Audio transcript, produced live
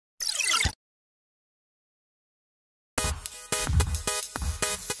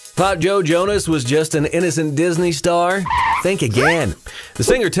Thought Joe Jonas was just an innocent Disney star? Think again. The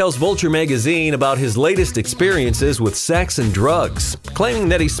singer tells Vulture magazine about his latest experiences with sex and drugs, claiming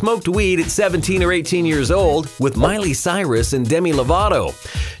that he smoked weed at 17 or 18 years old with Miley Cyrus and Demi Lovato.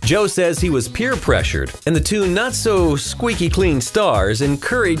 Joe says he was peer pressured, and the two not-so-squeaky clean stars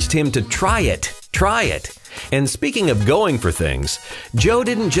encouraged him to try it. Try it. And speaking of going for things, Joe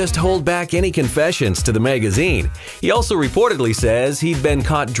didn't just hold back any confessions to the magazine. He also reportedly says he'd been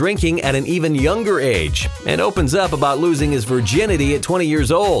caught drinking at an even younger age and opens up about losing his virginity at 20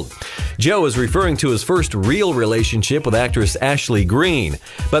 years old. Joe is referring to his first real relationship with actress Ashley Greene,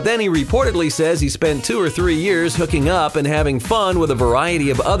 but then he reportedly says he spent 2 or 3 years hooking up and having fun with a variety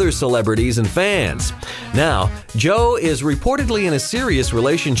of other celebrities and fans. Now, Joe is reportedly in a serious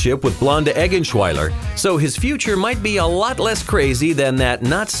relationship with Blonde Eggenschweiler, so his future might be a lot less crazy than that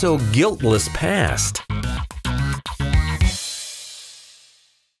not-so-guiltless past.